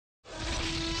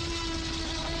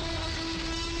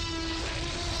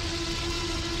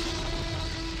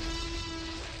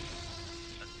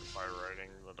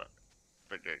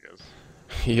Gigas.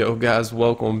 Yo guys,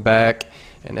 welcome back.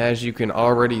 And as you can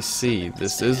already see,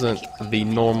 this isn't the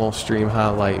normal stream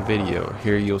highlight video.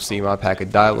 Here you'll see my pack of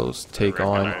Dilos take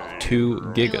on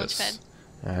 2 Gigas.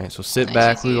 Alright, so sit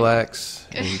back, relax,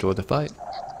 and enjoy the fight.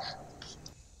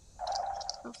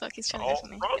 Oh fuck, he's trying to go for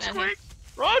me.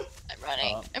 Run! I'm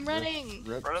running! I'm running!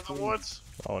 Run in the woods!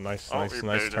 Oh, nice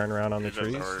turnaround on the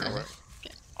trees.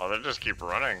 Oh, they just keep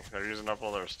running. They're using up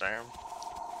all their stam.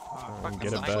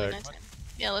 Get it back.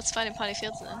 Yeah, let's fight in Potty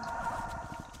Fields then.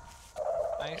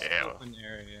 Nice open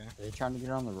area. Are they trying to get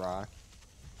on the rock?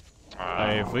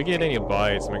 Hey, if we get any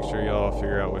bites, make sure y'all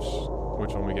figure out which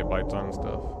one we get bites on and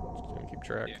stuff. Just gonna keep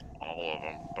track. Yeah. All of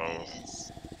them, both.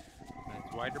 Yes.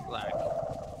 It's white or black.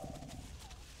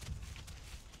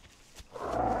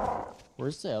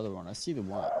 Where's the other one? I see the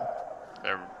one.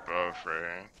 They're both right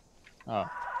here. Oh.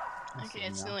 Okay,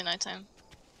 it's nearly nighttime.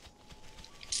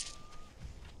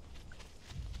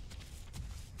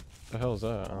 The hell is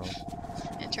that? Oh.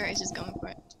 And Trey's just going for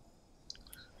it.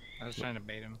 I was trying to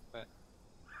bait him, but...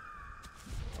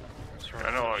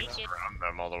 I know, like, surround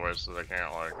them all the way so they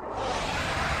can't, like,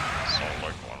 assault,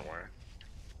 like, one way.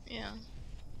 Yeah.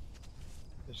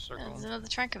 Circle. There's another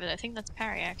track of it. I think that's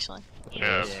Parry, actually.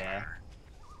 Yes. Yeah.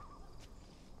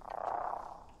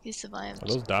 He survived. Are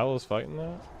those Dilos fighting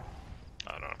that?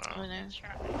 I don't I know. don't know.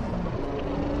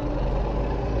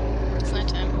 It's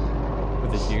nighttime.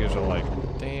 But the Gigas are like,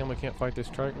 damn, we can't fight this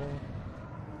trike now.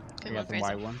 Good You one, got the Fraser.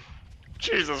 white one?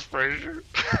 Jesus, Fraser!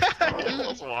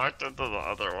 Almost walked into the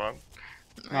other one.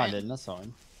 No, I didn't. I saw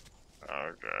him.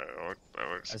 Okay, that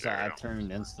looks I scary.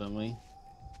 turned instantly.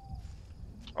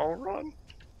 Oh, run!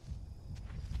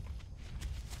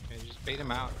 Okay, just bait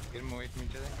him out. Get him away from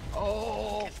each other.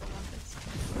 Oh!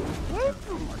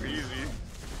 Easy.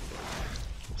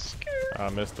 I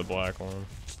missed the black one.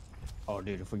 Oh,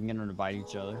 dude, if we can get them to bite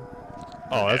each other.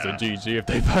 Oh, that's a GG if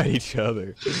they fight each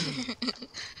other.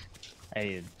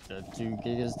 Hey, the 2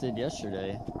 Gigas did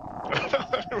yesterday.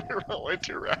 We were way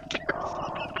too rapid.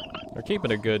 They're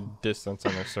keeping a good distance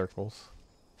on their circles.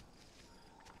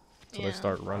 So they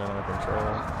start running out of control.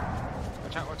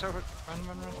 Watch out, watch out. Run,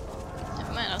 run, run.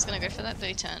 Never mind, I was gonna go for that, but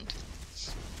he turned.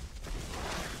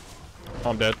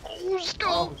 I'm dead. Oh, let's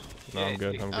go! No, I'm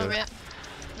good. I'm Oh, good. rip.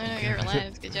 No, you're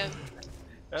alive. Good job.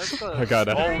 That's I got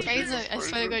it. Oh, Fraser, I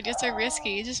swear to God, you're so risky.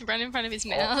 You just run in front of his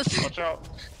mouth. Watch out.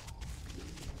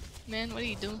 Man, what are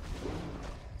you doing?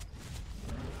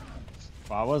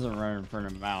 Well, I wasn't running in front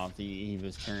of him mouth. He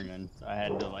was turning. I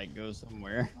had to, like, go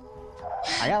somewhere.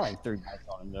 I got, like, 3 bites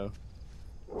on him, though.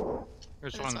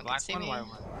 There's This one, one black can see one, me. white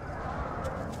one.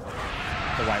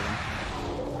 The white one.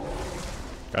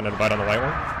 Got another bite on the white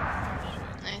one.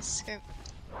 Nice scope.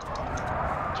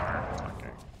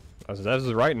 As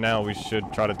of right now, we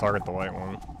should try to target the white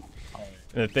one.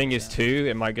 And the thing is, too,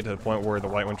 it might get to the point where the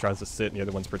white one tries to sit and the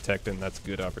other one's protected, and that's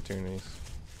good opportunities.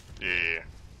 Yeah.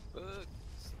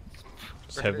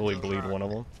 Just heavily bleed one of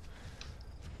them.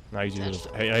 Now he's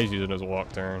using it as a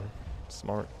walk turn.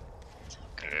 Smart.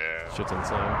 Yeah. Shit's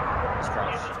insane. It's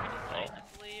crouched.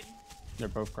 They're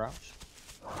both crouched.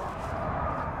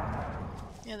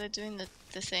 Yeah, they're doing the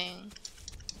thing.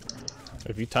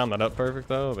 If you time that up perfect,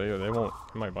 though, they won't.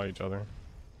 They might bite each other.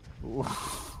 Ooh.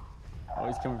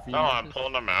 Always coming for you. No, I'm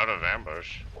pulling them out of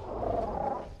ambush.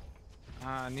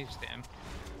 Need stem.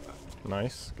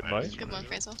 Nice. Good bite. Good one,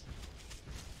 Fraser.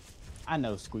 I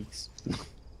know, Squeaks.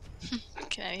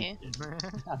 Get out of here.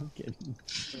 I'm kidding.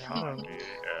 Yeah,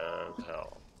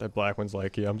 hell. That black one's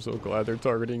like, yeah, I'm so glad they're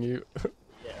targeting you.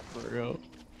 Yeah, for real.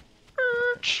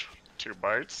 2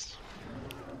 bites.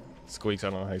 Squeaks, I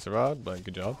don't know how you survived, but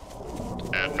good job.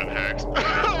 Admin hacks.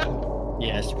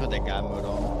 Yeah, I should put that guy mode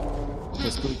on.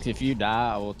 Because Squeaks, if you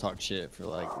die, I will talk shit for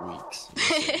like weeks.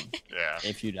 Yeah.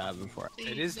 If you die before.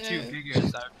 It is 2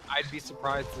 Gigas. I'd be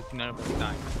surprised if none of us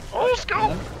died. Oh, let's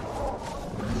go!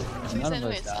 Who None said of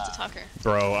us it's not to talk her?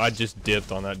 Bro, I just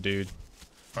dipped on that dude.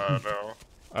 No.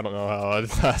 I don't know how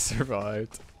I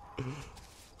survived.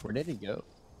 Where did he go?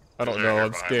 I don't He's know, right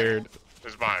I'm here scared.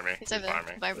 He's behind me. He's over there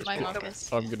by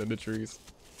Marcus. I'm getting in the trees.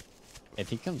 If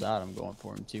he comes out, I'm going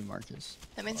for him too, Marcus.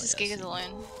 That means Oh, this yeah, gig is see.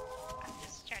 alone.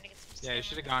 Yeah, you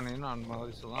should have gone in on while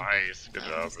he's alone. Nice. Good No,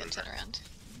 job. he's gonna turn around.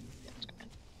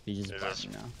 He's just He's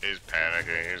biting now. He's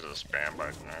panicking. He's a spam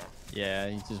bite now. Yeah,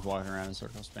 he's just walking around in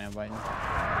circles, spam biting.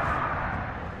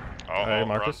 Oh, Hey, oh,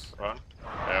 Marcus. Run.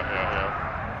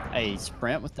 Yeah. Hey,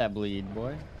 sprint with that bleed,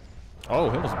 boy. Oh,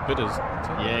 he almost bit his.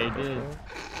 Yeah, he did.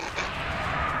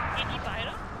 Did you bite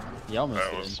him? He almost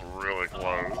That did. was really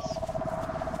close.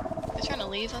 They're trying to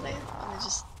leave, are they? Or they're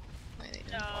just... What are they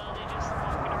doing? No, they just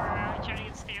walking around trying to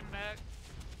get stand back.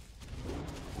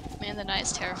 Man, the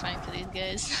night's terrifying for these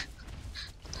guys.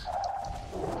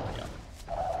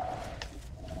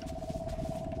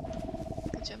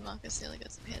 job, Marcus. Nearly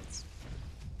got some hits.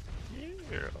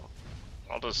 Yeah.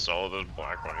 I'll just solo this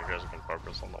black one. You guys can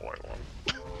focus on the white one.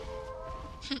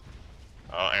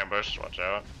 Oh, ambush! Watch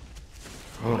out.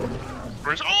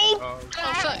 Where's Oh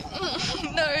fuck!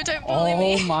 No, don't bully Oh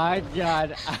me. my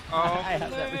god. Oh. I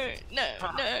have that. No.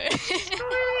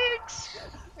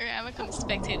 Alright, I'm gonna come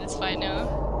spectate this fight now.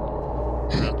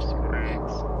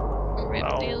 Rip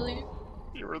No. dealer.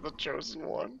 You were the chosen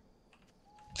one.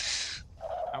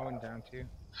 I went down too.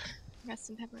 Rest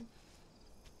in pepper.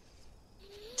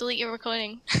 Delete your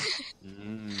recording.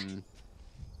 Mm.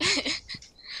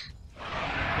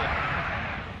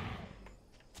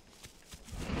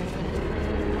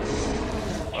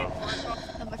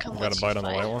 I'm gonna come You got watch a bite you on the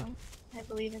fight white now. one? I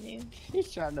believe in you.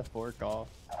 He's trying to fork off.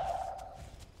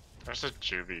 There's a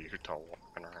juvie Utah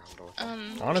walking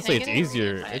around. Over. Honestly, can I it's get a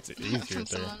easier. invite It's easier from there.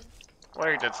 someone?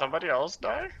 Wait, did somebody else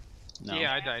die? No.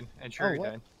 Yeah, I died. And Shuri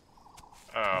what? died.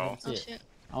 Oh. Oh Yeah. shit.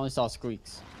 I only saw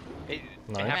Squeaks. It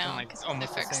Nice. happened Wow, like 'cause almost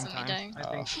the they're same focused on time. me I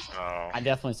think. Oh. I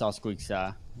definitely saw Squeaks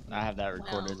die. I have that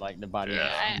recorded, Wow. like the body. Yeah.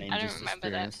 I name don't just remember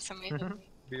that for disappears. some reason.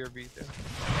 BRB too.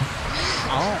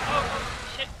 Oh,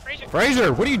 Oh, shit, Fraser.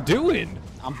 Fraser, what are you doing?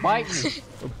 I'm biting.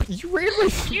 You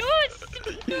really? You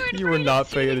You were not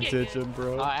paying Gigas. attention,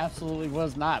 bro. I absolutely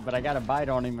was not, but I got a bite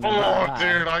on him and I Oh, died.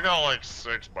 dude, I got like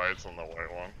 6 bites on the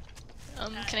white one.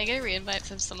 Can I get a re-invite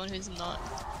from someone who's not?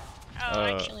 Oh,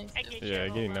 actually, I get Yeah,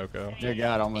 you. getting Noko. Dear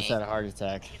God, I almost had a heart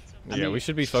attack. I Yeah, mean- we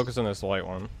should be focused on this white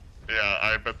one. Yeah,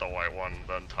 I bit the white one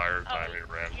the entire time Oh, he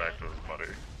ran back to his buddy.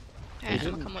 Alright,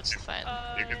 I'm gonna come watch the fight.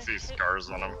 You can see scars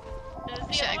on him. Does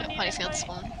the Shit, I other got one potty need field invite?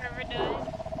 spawn. Whoever does.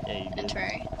 Yeah, you did.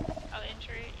 Entry. Oh,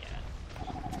 entry, yeah.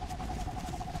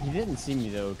 You didn't see me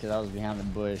though, because I was behind the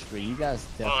bush, but you guys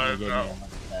definitely gave me a know.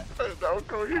 heart attack.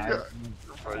 Noko, you I- got.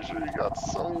 Fraser, you got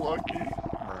so lucky.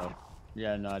 Bro. You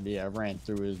had no idea. I ran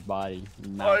through his body. I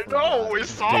Mouth was know, out. we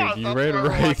saw it. Dude, you That's ran why we're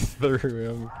right like- through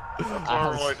him. That's why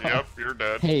we're like, yep, you're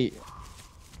dead. Hey,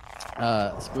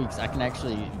 Squeaks, I can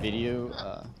actually video.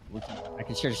 I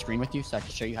can share the screen with you, so I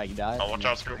can show you how you died. Oh, watch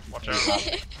out, Scoop. Watch out.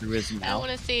 Through his I don't mouth.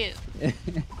 want to see it.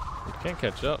 You can't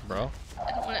catch up, bro.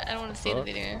 I don't want to see the Fuck.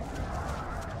 video.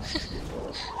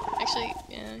 Actually,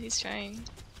 yeah, he's trying.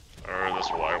 Or this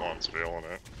white one's feeling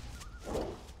it.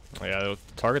 Yeah,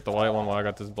 target the white one while I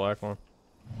got this black one.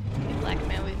 You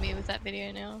blackmail with me with that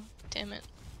video now. Damn it.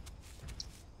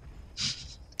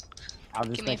 I'll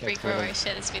just Give me a make free a grow or I Twitter.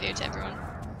 share this video to everyone.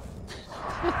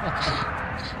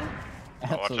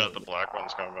 Oh, watch out, the Absolutely. black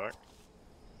one's coming back.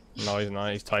 No, he's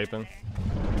not. He's typing.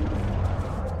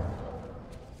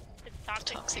 It's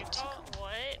toxic. Toxic.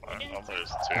 What? I We didn't thought say it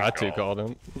was I two call. called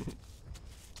him.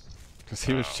 Because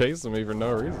he was chasing me for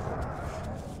no reason.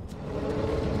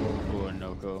 Ooh, a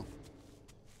no-go.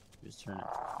 Just turn it.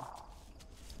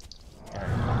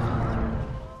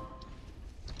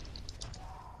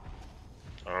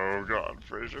 Oh god,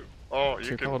 Fraser. Oh, you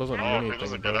Two can. call doesn't mean Oh, he anything,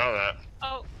 doesn't bro. get out of that.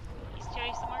 Oh, he's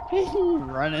chasing Mark.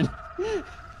 Running.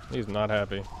 He's not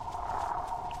happy.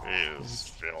 He is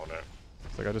feeling it.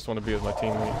 It's like, I just want to be with my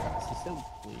teammate. Is he still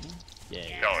bleeding? Yeah.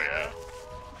 Oh yeah.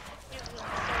 He's doing so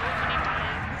many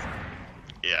times.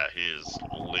 Yeah, he is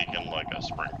leaking like a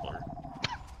sprinkler.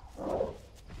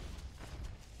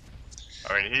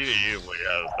 I mean, he easily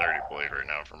has 30 bleed right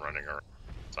now from running around all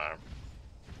the time.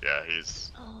 Yeah,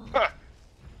 he's. Oh, Yeah,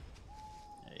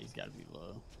 he's got to be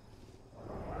low.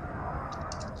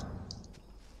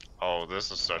 Oh, this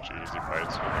is such easy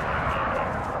fights.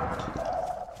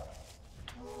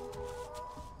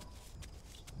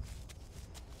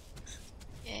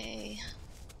 yay.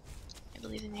 I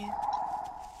believe in you.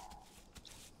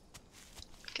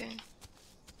 Okay.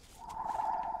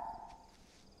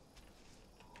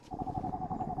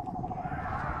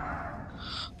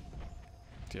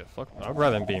 Yeah, fuck. I'd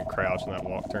rather than being crouched in that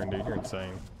walk turn, dude. You're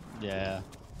insane. Yeah.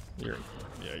 You're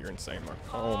insane, Mark.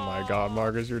 Oh my god,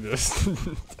 Marcus, you're just.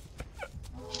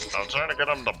 I'm trying to get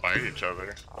them to bite each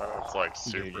other. It's like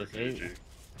Dude, super if they- easy.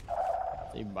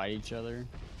 They bite each other.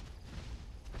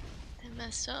 They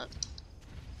messed up.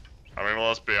 I mean, well,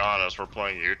 let's be honest. We're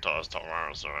playing Utah's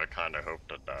tomorrow, so I kind of hope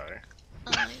to die.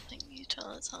 Oh, you think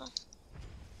Utah is, huh?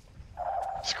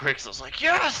 Squeaks was like,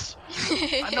 yes!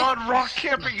 I know I'd rock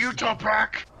camp at Utah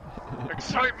Pack!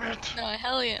 Excitement! No,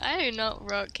 hell yeah. I do not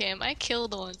rock camp. I kill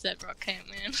the ones that rock camp,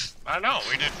 man. I know,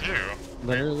 we did too.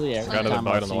 Literally every Got another time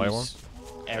bite I've on the seen white one?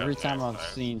 Every Yeah, time I've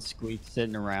nice. seen Squeak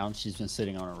sitting around, she's been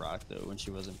sitting on a rock though when she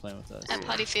wasn't playing with us. At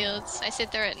Potty Fields, I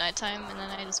sit there at nighttime and then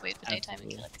I just wait for daytime and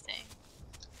kill everything.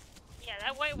 Yeah,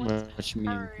 that white one's Which means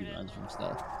he hard. runs from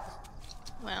stuff.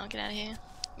 Wow, get out of here.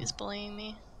 He's bullying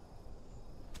me.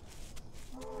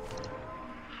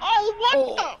 Oh, what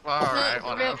the? Alright, Rip.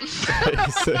 whatever. He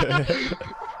said-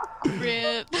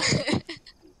 Rip.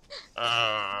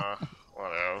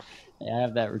 Whatever. Yeah, I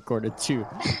have that recorded too.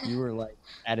 You were like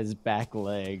at his back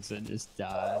legs and just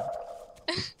died.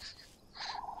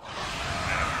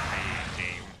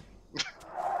 Team.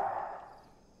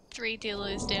 3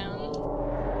 Dilos down.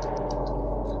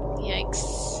 Yikes.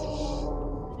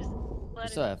 Just let We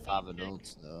still it have 5 be.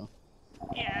 adults though.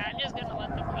 Yeah, I'm just gonna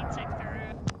let the queen tick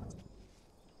through.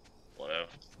 Whatever.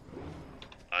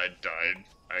 I died.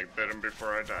 I bit him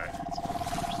before I died.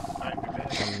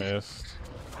 I missed.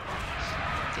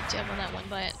 Good job on that one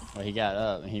bite. Well, he got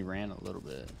up and he ran a little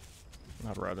bit.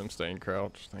 I'd rather him staying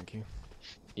crouched, thank you.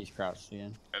 He's crouched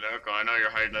again. And Oko, I know you're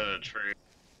hiding in a tree.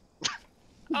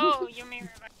 Oh, you mean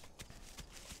remember.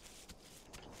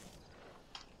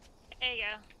 There you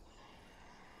go.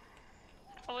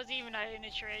 I wasn't even hiding in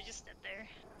a tree, I just stood there.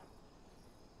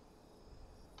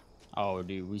 Oh,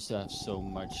 dude, we still have so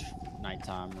much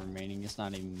nighttime remaining. It's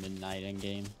not even midnight in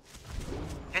game.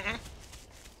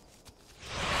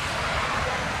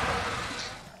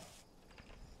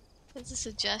 There's a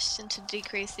suggestion to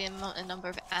decrease the amount and number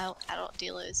of adult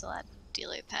dealers will add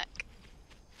dealer pack.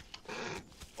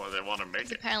 Well, they want to make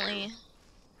it. Apparently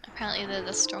they're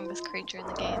the strongest creature in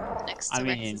the game, next to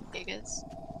Rex's Gigas.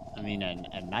 I mean,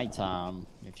 at nighttime,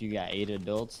 if you got 8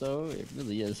 adults though, it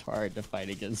really is hard to fight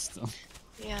against them.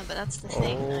 Yeah, but that's the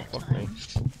thing. Oh, fuck me.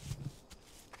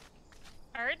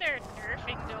 I heard they're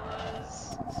nerfing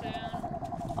Dilos soon.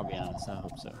 I'll be honest, I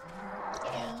hope so.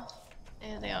 Yeah.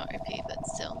 Yeah, they are OP, but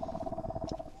still.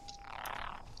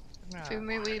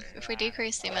 If we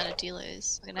decrease the amount of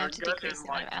dealers, we're gonna have to decrease the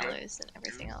amount of allos and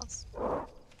everything else.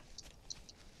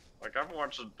 Like, I've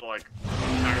watched, like,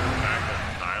 entire pack of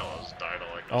Dilos die to,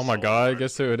 like, a Oh my soul god, burst.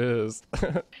 guess who it is?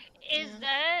 Is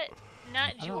that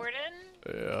not Jordan?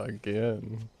 Yeah,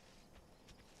 again.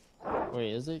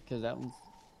 Wait, is it? Cause that one's.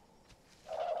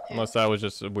 Unless that was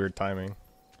just a weird timing.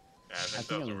 Yeah, I I think think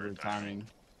that it was was a weird timing.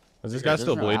 Is this Yeah, guy there's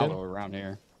still no bleeding? aloe around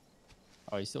here.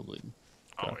 Oh, he's still bleeding.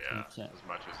 Oh, yeah. 100%. As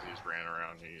much as he's ran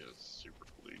around, he is super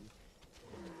bleeding.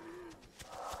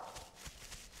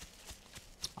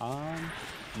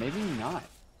 Maybe not.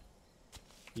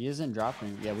 He isn't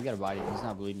dropping. Yeah, we gotta bite him. He's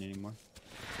not bleeding anymore.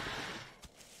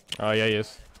 Oh yeah, he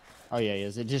is. Oh yeah, he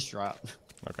is. It just dropped.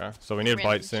 Okay, so we need a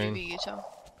bite soon. Juvie, Utah.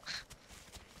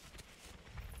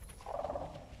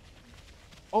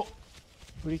 Oh!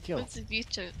 Who did he kill? What's the Juvie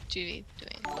doing?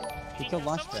 He killed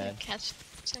someone Launchpad. He's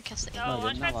trying to catch the No, egg. he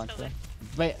did not Launchpad's still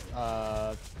Wait,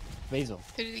 Basil.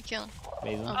 Who did he kill?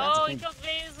 Basil. Oh, Oh, I he think, killed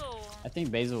Basil! I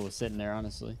think Basil was sitting there,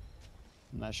 honestly.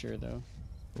 I'm not sure though.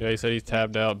 Yeah, he said he's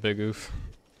tabbed out, big oof.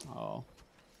 Oh.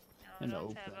 No, In the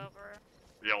don't tab open. over.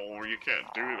 Yo, you can't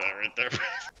do that right there.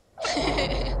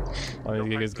 Oh,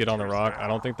 these guys get on the rock. I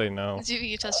don't think they know. Juvie,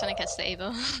 Utah's trying to catch the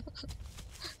Ava.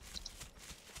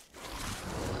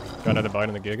 Got another bite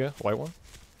in the Giga, white one.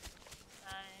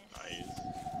 Nice.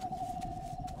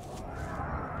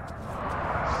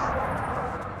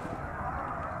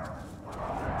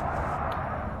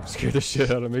 Nice. Scared the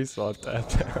shit out of me, so I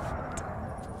tapped out.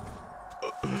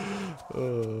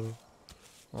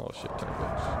 Oh shit, turn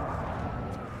bitch.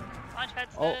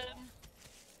 Launchpad's Oh. dead.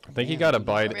 I think he Damn, got a he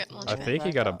bite. Rip I Launchpad. think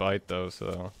he got a bite though,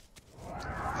 so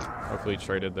hopefully he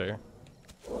traded there.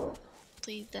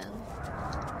 Please them.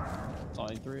 There's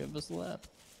only 3 of us left.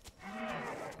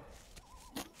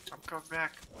 I'm coming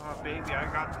back. Oh, baby,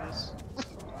 I got this.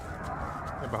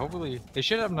 Yeah, but hopefully they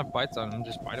should have enough bites on them.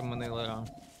 Just bite them when they lay on.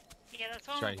 Yeah, that's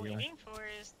what Try I'm healing. waiting for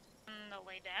is them to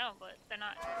lay down, but they're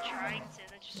not trying to.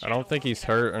 They're just I trying don't to think walk he's it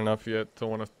out. hurt enough yet to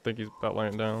want to think he's about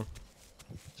laying down.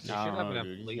 They should I don't have know, enough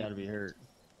dude. He's bleed. gotta be hurt.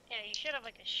 Yeah, you should have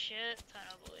like a shit ton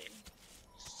of bleed.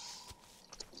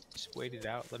 Just wait it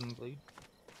out, let them bleed.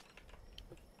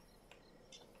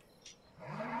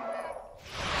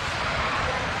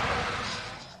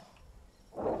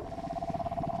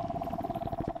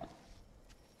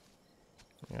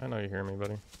 Yeah, I know you hear me,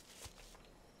 buddy.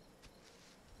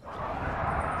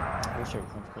 I wish I would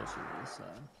come closer to this side.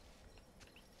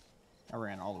 I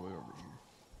ran all the way over here.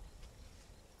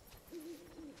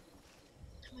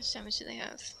 How much damage do they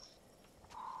have?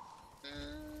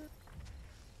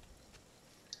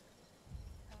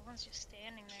 Everyone's just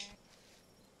standing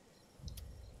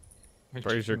there.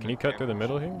 Brazier, can you cut through the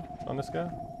middle here on this guy?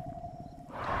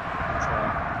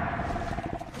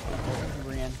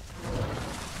 Ran.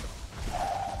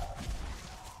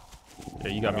 Yeah,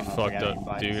 you got I me don't know if I fucked got any up,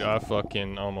 bites. dude. I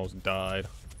fucking almost died.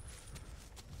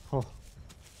 Oh.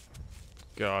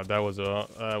 God, that was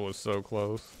so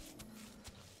close.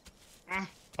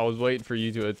 I was waiting for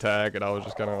you to attack, and I was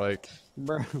just kind of like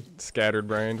Bro. scattered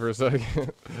brain for a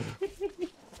second.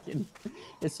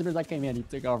 As soon as I came in, he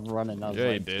took off running. I was Yeah,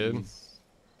 he like, did. "Jeez."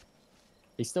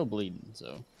 He's still bleeding,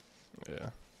 so. Yeah. In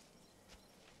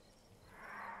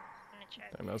the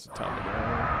chat. And that's the time to go.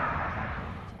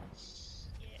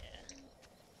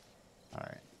 Yeah.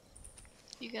 Alright.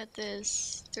 You got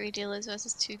this 3 Dilos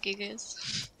versus 2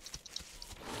 Gigas.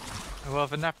 Well,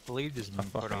 if enough bleed has I been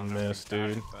put on, fucking them, missed, we got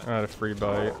dude. it, but- I had a free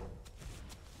bite.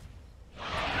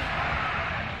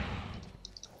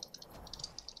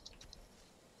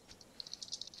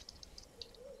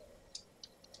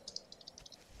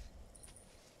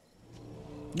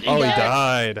 Oh, he Yeah.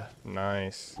 died.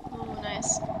 Nice. Oh,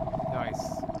 nice. Nice.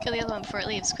 Kill the other one before it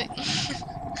leaves, quick.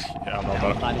 Yeah, I'm not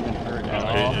about Not even hurt at to.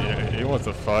 all. He wants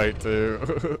to fight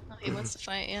too. Oh, he wants to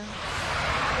fight, yeah.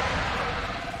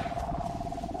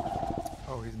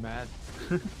 Oh, he's mad.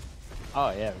 Oh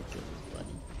yeah, we killed his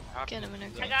buddy. Get him in I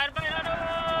okay. got a bite on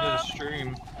Into the him!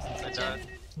 stream. Since I died.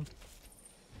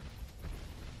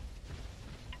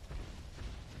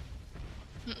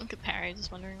 Look at Parry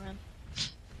just wandering around.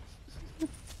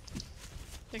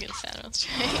 Look at a Thanos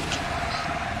strike.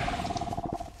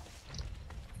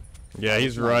 Yeah,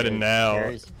 he's riding now.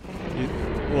 Carries-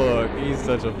 Look, he's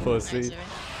such a pussy. Sorry.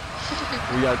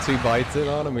 We got 2 bites in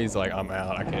on him. He's like, I'm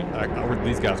out. I can't.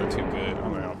 These guys are too good.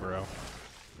 I'm out, bro.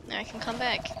 Now I can come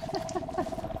back.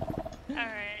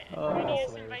 Alright. Oh, Any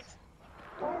that's invites?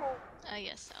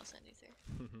 Yes, I'll send you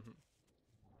through.